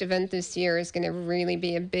Coast event this year is going to really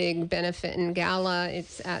be a big benefit and gala.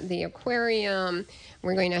 It's at the aquarium.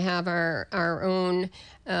 We're going to have our own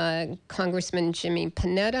Congressman Jimmy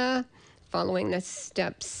Panetta following the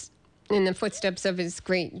steps in the footsteps of his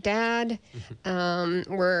great dad.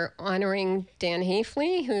 We're honoring Dan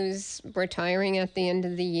Hafley, who's retiring at the end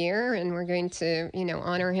of the year, and we're going to,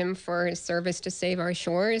 honor him for his service to Save Our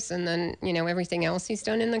Shores, and then, everything else he's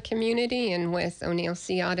done in the community and with O'Neill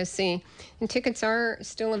Sea Odyssey. And tickets are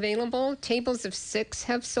still available. Tables of 6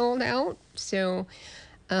 have sold out, so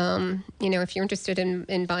if you're interested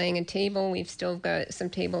in buying a table, we've still got some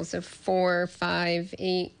tables of 4, 5,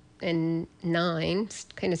 8, and 9. It's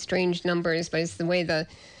kind of strange numbers, but it's the way the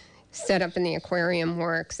setup in the aquarium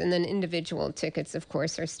works. And then individual tickets, of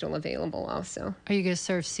course, are still available also. Are you going to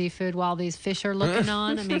serve seafood while these fish are looking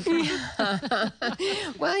on? I mean,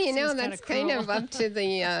 well, that's kind of up to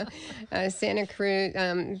the Santa Cruz,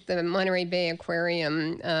 the Monterey Bay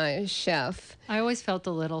Aquarium chef. I always felt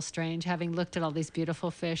a little strange having looked at all these beautiful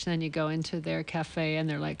fish, and then you go into their cafe and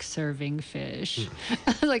they're like serving fish.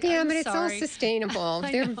 Like, yeah, I'm but it's all sorry. sustainable.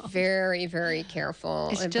 They're very, very careful.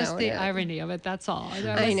 It's just the irony of it. That's all.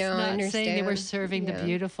 I know. Not I understand. saying they were serving the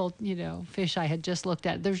beautiful, fish I had just looked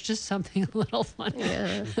at. There's just something a little funny.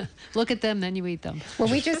 Yeah. Look at them, then you eat them. Well,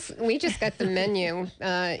 we just got the menu,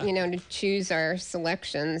 to choose our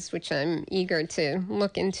selections, which I'm eager to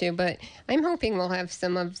look into. But I'm hoping we'll have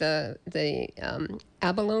some of the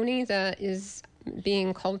abalone that is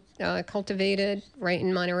being cultivated right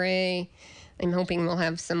in Monterey. I'm hoping we'll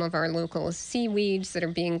have some of our local seaweeds that are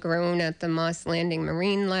being grown at the Moss Landing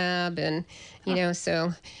Marine Lab, and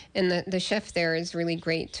the chef there is really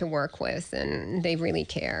great to work with, and they really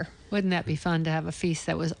care. Wouldn't that be fun to have a feast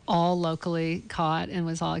that was all locally caught and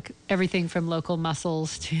was all like everything from local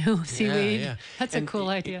mussels to seaweed? Yeah. That's a cool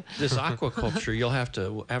idea. This aquaculture, you'll have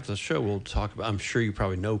to, after the show, we'll talk about, I'm sure you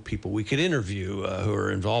probably know people we could interview who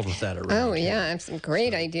are involved with that around Oh, here. yeah. I have some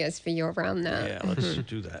great ideas for you around that. Yeah, let's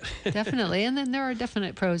do that. Definitely. And then there are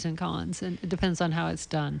definite pros and cons, and it depends on how it's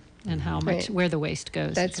done and how much, where the waste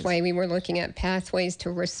goes. That's why we were looking at pathways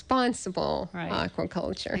to responsible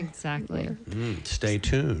aquaculture. Exactly. Stay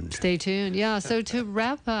tuned. Stay tuned. Yeah. So to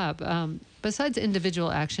wrap up, besides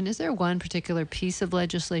individual action, is there one particular piece of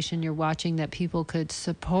legislation you're watching that people could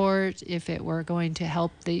support if it were going to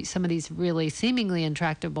help some of these really seemingly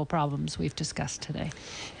intractable problems we've discussed today?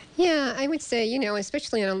 Yeah, I would say,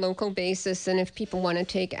 especially on a local basis, and if people want to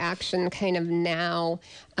take action kind of now,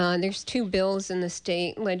 there's 2 bills in the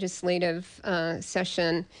state legislative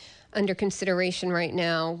session under consideration right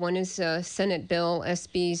now. One is Senate Bill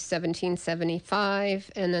SB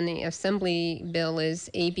 1775, and then the Assembly bill is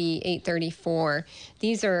AB 834.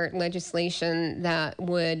 These are legislation that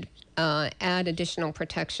would add additional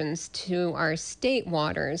protections to our state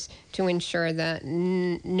waters to ensure that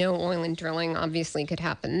no oil and drilling obviously could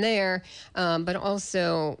happen there, but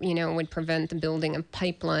also, would prevent the building of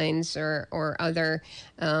pipelines or other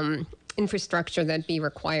infrastructure that'd be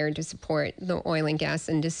required to support the oil and gas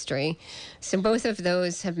industry. So both of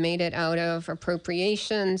those have made it out of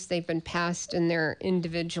appropriations. They've been passed in their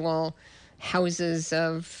individual houses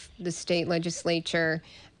of the state legislature,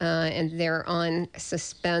 and they're on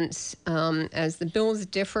suspense as the bills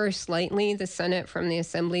differ slightly, the Senate from the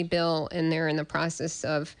Assembly bill, and they're in the process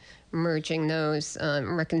of merging those,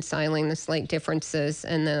 reconciling the slight differences,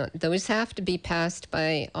 and those have to be passed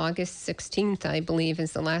by August 16th, I believe,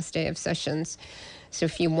 is the last day of sessions. So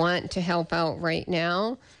if you want to help out right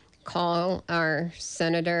now, call our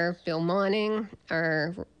Senator Bill Monning,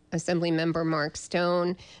 our Assembly Member Mark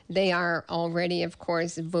Stone. They are already, of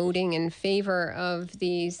course, voting in favor of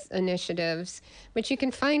these initiatives, which you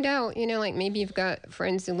can find out, like maybe you've got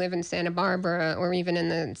friends who live in Santa Barbara or even in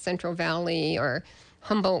the Central Valley or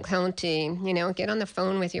Humboldt County, get on the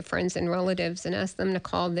phone with your friends and relatives and ask them to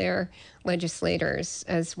call their legislators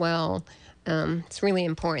as well. It's really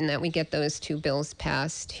important that we get those 2 bills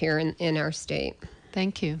passed here in our state.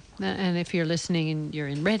 Thank you. And if you're listening and you're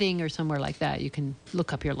in Reading or somewhere like that, you can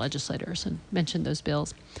look up your legislators and mention those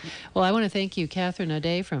bills. Well, I want to thank you, Catherine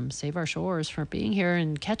O'Day from Save Our Shores, for being here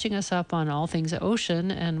and catching us up on all things ocean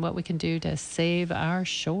and what we can do to save our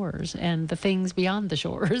shores and the things beyond the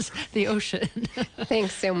shores, the ocean.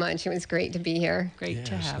 Thanks so much. It was great to be here. Great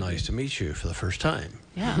to have you. It's nice to meet you for the first time.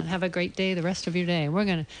 Yeah, and have a great day the rest of your day. We're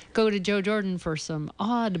going to go to Joe Jordan for some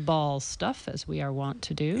oddball stuff, as we are wont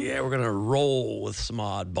to do. Yeah, we're going to roll with some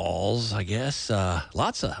oddballs, I guess.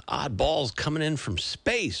 Lots of oddballs coming in from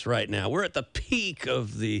space right now. We're at the peak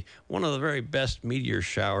of one of the very best meteor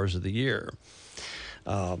showers of the year.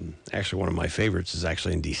 Actually, one of my favorites is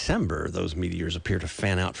actually in December. Those meteors appear to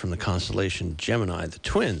fan out from the constellation Gemini, the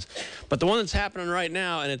twins. But the one that's happening right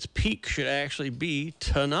now, and its peak should actually be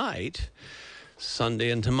tonight, Sunday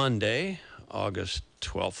into Monday, August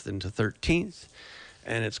 12th into 13th,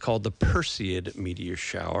 and it's called the Perseid meteor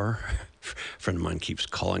shower. friend of mine keeps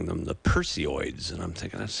calling them the Perseoids, and I'm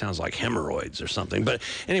thinking that sounds like hemorrhoids or something. But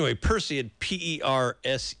anyway, Perseid, Perseid,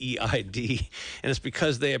 and it's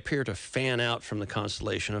because they appear to fan out from the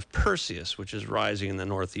constellation of Perseus, which is rising in the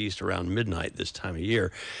northeast around midnight this time of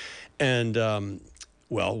year. And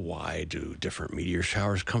well, why do different meteor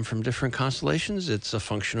showers come from different constellations? It's a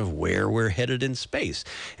function of where we're headed in space.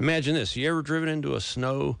 Imagine this. You ever driven into a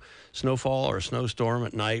snowfall or a snowstorm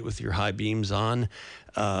at night with your high beams on?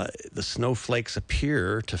 The snowflakes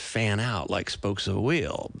appear to fan out like spokes of a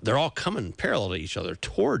wheel. They're all coming parallel to each other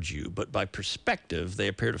towards you, but by perspective, they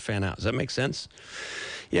appear to fan out. Does that make sense?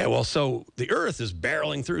 Yeah, well, so the Earth is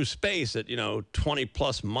barreling through space at, 20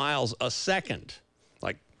 plus miles a second,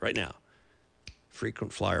 like right now.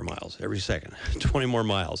 Frequent flyer miles every second, 20 more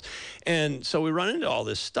miles. And so we run into all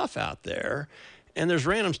this stuff out there, and there's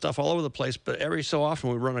random stuff all over the place, but every so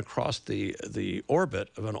often we run across the orbit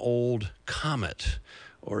of an old comet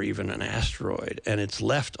or even an asteroid, and it's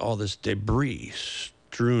left all this debris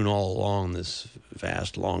strewn all along this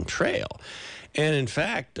vast, long trail. And in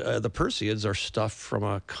fact, the Perseids are stuff from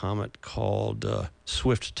a comet called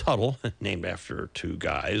Swift-Tuttle, named after two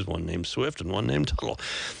guys, one named Swift and one named Tuttle.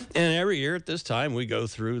 And every year at this time, we go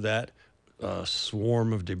through that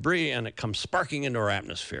swarm of debris, and it comes sparking into our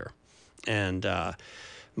atmosphere. And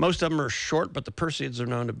most of them are short, but the Perseids are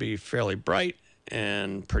known to be fairly bright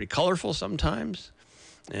and pretty colorful sometimes.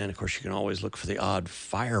 And, of course, you can always look for the odd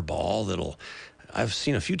fireball that'll... I've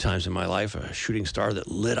seen a few times in my life a shooting star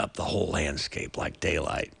that lit up the whole landscape like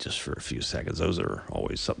daylight just for a few seconds. Those are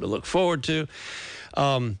always something to look forward to.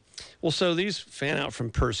 Well, so these fan out from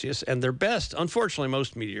Perseus, and they're best. Unfortunately,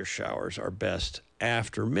 most meteor showers are best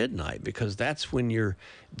after midnight because that's when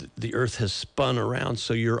the Earth has spun around,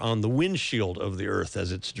 so you're on the windshield of the Earth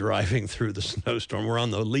as it's driving through the snowstorm. We're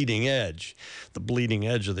on the leading edge, the bleeding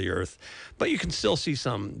edge of the Earth. But you can still see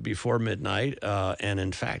some before midnight, and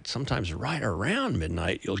in fact, sometimes right around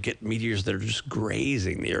midnight, you'll get meteors that are just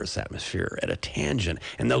grazing the Earth's atmosphere at a tangent,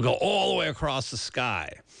 and they'll go all the way across the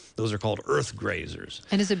sky. Those are called Earth grazers.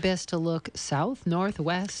 And is it best to look south, north,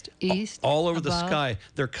 west, east? All over above? the sky.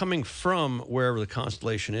 They're coming from wherever the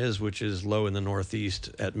constellation is, which is low in the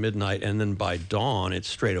northeast at midnight, and then by dawn, it's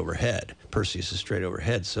straight overhead. Perseus is straight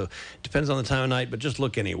overhead. So it depends on the time of night, but just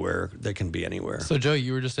look anywhere. They can be anywhere. So, Joe,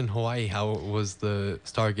 you were just in Hawaii. How was the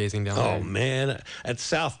stargazing down there? Oh, man. At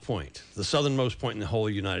South Point, the southernmost point in the whole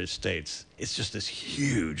United States, it's just this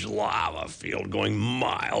huge lava field going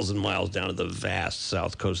miles and miles down to the vast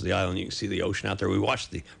south coast of the island. You can see the ocean out there. We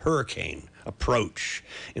watched the hurricane approach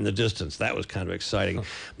in the distance. That was kind of exciting.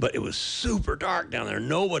 But it was super dark down there.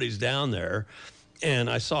 Nobody's down there. And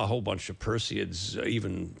I saw a whole bunch of Perseids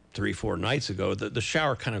even 3-4 nights ago. The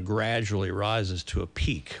shower kind of gradually rises to a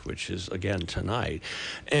peak, which is, again, tonight.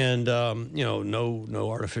 And, no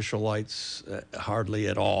artificial lights, hardly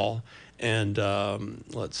at all. And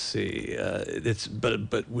let's see,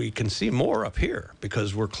 but we can see more up here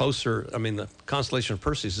because we're closer. I mean, the constellation of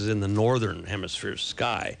Perseus is in the northern hemisphere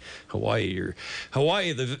sky. Hawaii,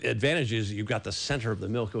 the advantage is you've got the center of the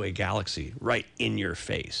Milky Way galaxy right in your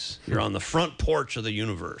face. You're on the front porch of the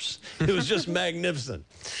universe. It was just magnificent.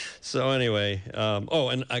 So anyway,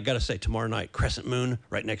 and I got to say, tomorrow night, crescent moon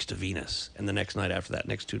right next to Venus. And the next night after that,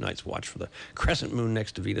 next 2 nights, watch for the crescent moon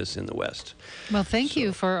next to Venus in the west. Well, thank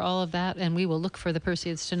you for all of that, and we will look for the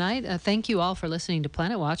Perseids tonight. Thank you all for listening to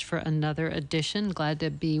Planet Watch for another edition. Glad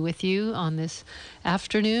to be with you on this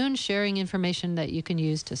afternoon, sharing information that you can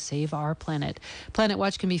use to save our planet. Planet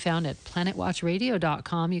Watch can be found at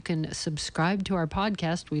planetwatchradio.com. You can subscribe to our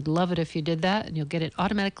podcast. We'd love it if you did that, and you'll get it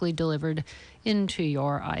automatically delivered into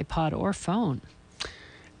your iPod or phone.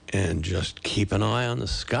 And just keep an eye on the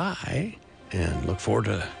sky and look forward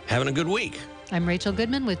to having a good week. I'm Rachel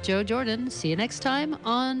Goodman with Joe Jordan. See you next time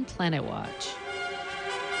on Planet Watch.